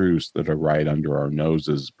revealing truths that are right under our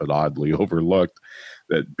noses, but oddly overlooked.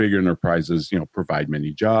 That big enterprises, you know, provide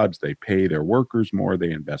many jobs, they pay their workers more, they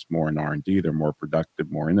invest more in R&D, they're more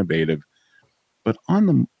productive, more innovative. But on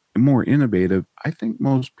the more innovative, I think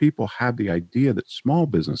most people have the idea that small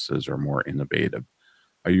businesses are more innovative.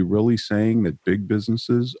 Are you really saying that big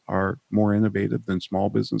businesses are more innovative than small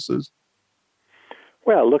businesses?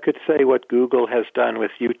 Well, look at, say, what Google has done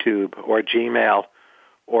with YouTube or Gmail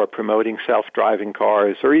or promoting self-driving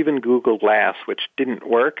cars or even Google Glass, which didn't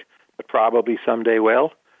work, but probably someday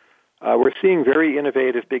will. We're seeing very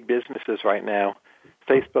innovative big businesses right now,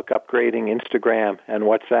 Facebook upgrading Instagram and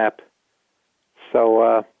WhatsApp.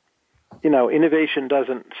 So, innovation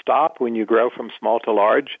doesn't stop when you grow from small to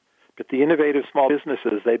large, but the innovative small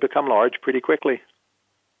businesses, they become large pretty quickly.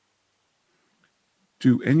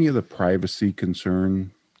 Do any of the privacy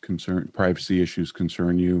issues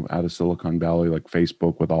concern you out of Silicon Valley, like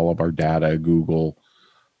Facebook with all of our data, Google,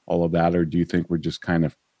 all of that? Or do you think we're just kind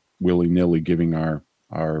of willy-nilly giving our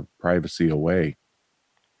privacy away?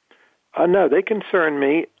 No, they concern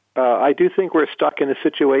me. I do think we're stuck in a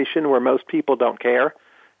situation where most people don't care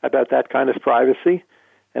about that kind of privacy,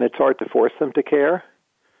 and it's hard to force them to care.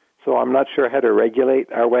 So I'm not sure how to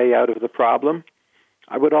regulate our way out of the problem.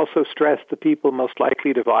 I would also stress the people most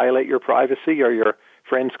likely to violate your privacy are your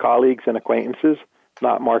friends, colleagues, and acquaintances,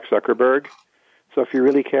 not Mark Zuckerberg. So if you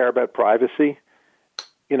really care about privacy,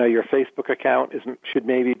 your Facebook account should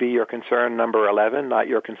maybe be your concern number 11, not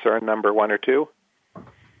your concern number 1 or 2.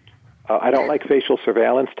 I don't like facial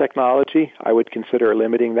surveillance technology. I would consider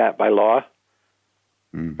limiting that by law.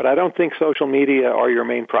 But I don't think social media are your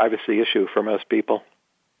main privacy issue for most people.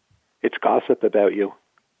 It's gossip about you.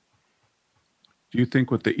 Do you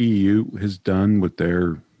think what the EU has done with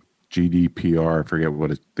their GDPR, I forget what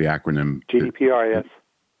the acronym. GDPR, yes.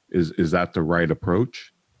 Is that the right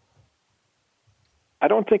approach? I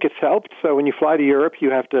don't think it's helped. So when you fly to Europe,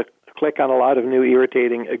 you have to click on a lot of new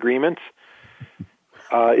irritating agreements.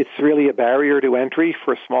 It's really a barrier to entry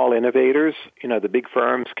for small innovators. The big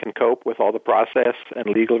firms can cope with all the process and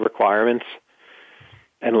legal requirements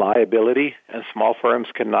and liability, and small firms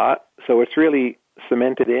cannot. So it's really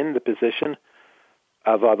cemented in the position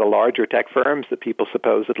of the larger tech firms that people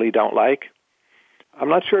supposedly don't like. I'm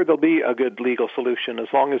not sure there'll be a good legal solution as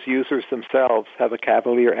long as users themselves have a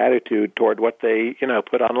cavalier attitude toward what they,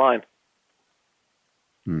 put online.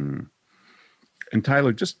 And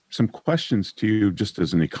Tyler, just some questions to you just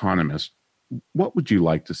as an economist. What would you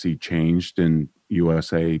like to see changed in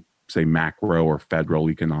USA, say macro or federal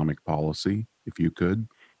economic policy, if you could?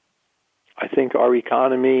 I think our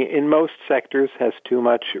economy in most sectors has too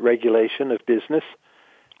much regulation of business.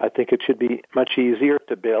 I think it should be much easier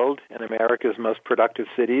to build in America's most productive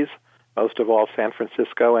cities, most of all San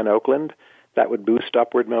Francisco and Oakland. That would boost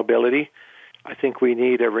upward mobility. I think we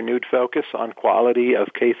need a renewed focus on quality of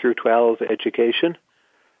K through 12 education.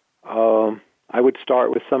 I would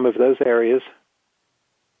start with some of those areas.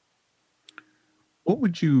 What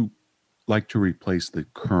would you like to replace the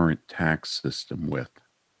current tax system with?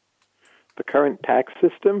 The current tax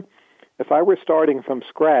system? If I were starting from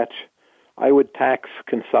scratch, I would tax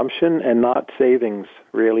consumption and not savings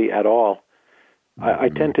really at all. I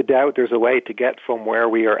tend to doubt there's a way to get from where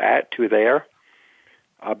we are at to there.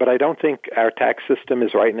 But I don't think our tax system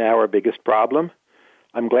is right now our biggest problem.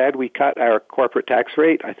 I'm glad we cut our corporate tax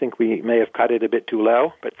rate. I think we may have cut it a bit too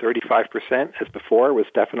low, but 35% as before was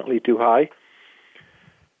definitely too high.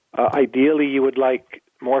 Ideally, you would like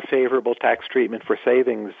more favorable tax treatment for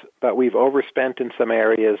savings, but we've overspent in some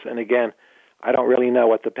areas. And again, I don't really know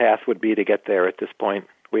what the path would be to get there at this point.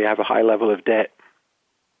 We have a high level of debt.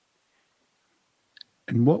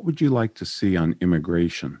 And what would you like to see on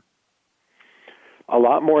immigration? A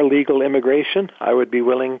lot more legal immigration. I would be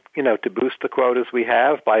willing, to boost the quotas we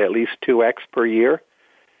have by at least 2x per year.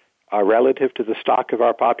 Relative to the stock of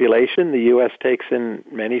our population, the U.S. takes in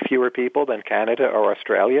many fewer people than Canada or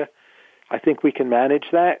Australia. I think we can manage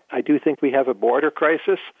that. I do think we have a border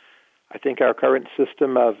crisis. I think our current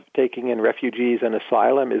system of taking in refugees and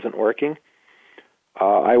asylum isn't working.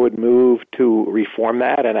 I would move to reform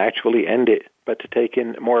that and actually end it, but to take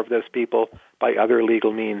in more of those people by other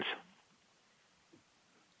legal means.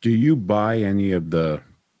 Do you buy any of the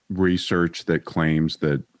research that claims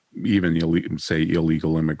that even,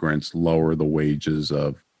 illegal immigrants lower the wages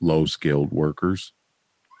of low-skilled workers?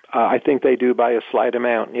 I think they do by a slight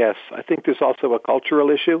amount, yes. I think there's also a cultural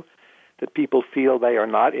issue that people feel they are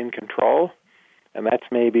not in control, and that's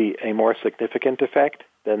maybe a more significant effect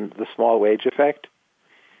than the small wage effect.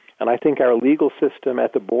 And I think our legal system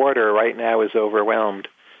at the border right now is overwhelmed.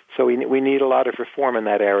 So we need a lot of reform in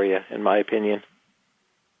that area, in my opinion.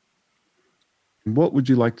 What would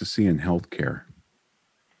you like to see in healthcare?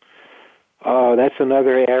 That's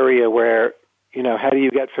another area where, how do you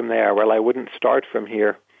get from there? Well, I wouldn't start from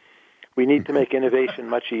here. We need to make innovation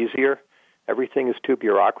much easier. Everything is too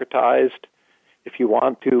bureaucratized. If you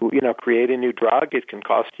want to, create a new drug, it can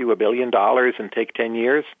cost you $1 billion and take 10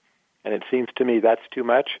 years. And it seems to me that's too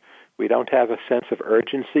much. We don't have a sense of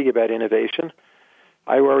urgency about innovation.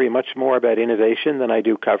 I worry much more about innovation than I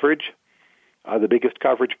do coverage. The biggest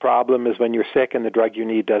coverage problem is when you're sick and the drug you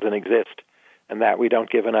need doesn't exist, and that we don't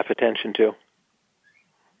give enough attention to.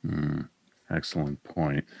 Excellent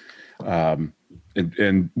point.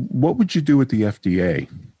 And what would you do with the FDA?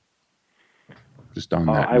 Just on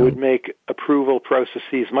that I would make approval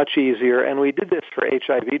processes much easier, and we did this for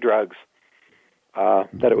HIV drugs,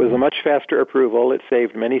 that it was a much faster approval. It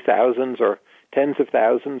saved many thousands or tens of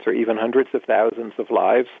thousands or even hundreds of thousands of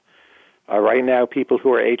lives. Right now, people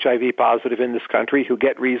who are HIV positive in this country who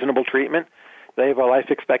get reasonable treatment, they have a life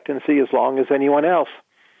expectancy as long as anyone else.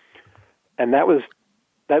 And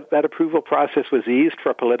that approval process was eased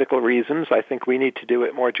for political reasons. I think we need to do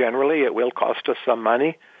it more generally. It will cost us some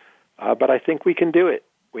money, but I think we can do it.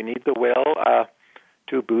 We need the will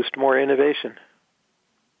to boost more innovation.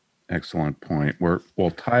 Excellent point.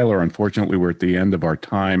 Well, Tyler, unfortunately, we're at the end of our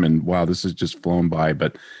time, and wow, this has just flown by,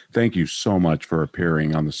 but thank you so much for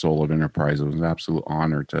appearing on the Soul of Enterprise. It was an absolute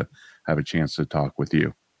honor to have a chance to talk with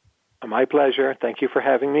you. My pleasure. Thank you for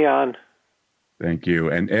having me on. Thank you.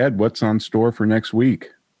 And Ed, what's on store for next week?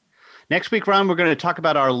 Next week, Ron, we're going to talk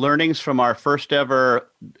about our learnings from our first ever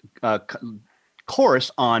course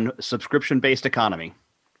on subscription-based economy.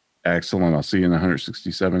 Excellent. I'll see you in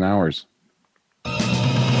 167 hours.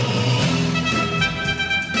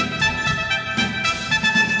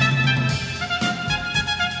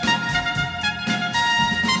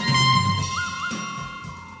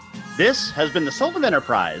 This has been the Soul of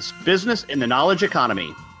Enterprise, Business in the Knowledge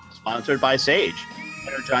Economy, sponsored by Sage,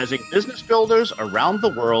 energizing business builders around the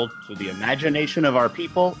world through the imagination of our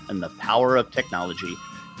people and the power of technology.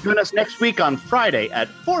 Join us next week on Friday at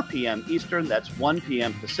 4 p.m. Eastern, that's 1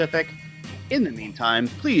 p.m. Pacific. In the meantime,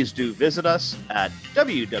 please do visit us at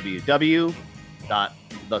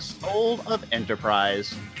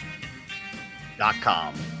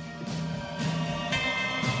www.thesoulofenterprise.com.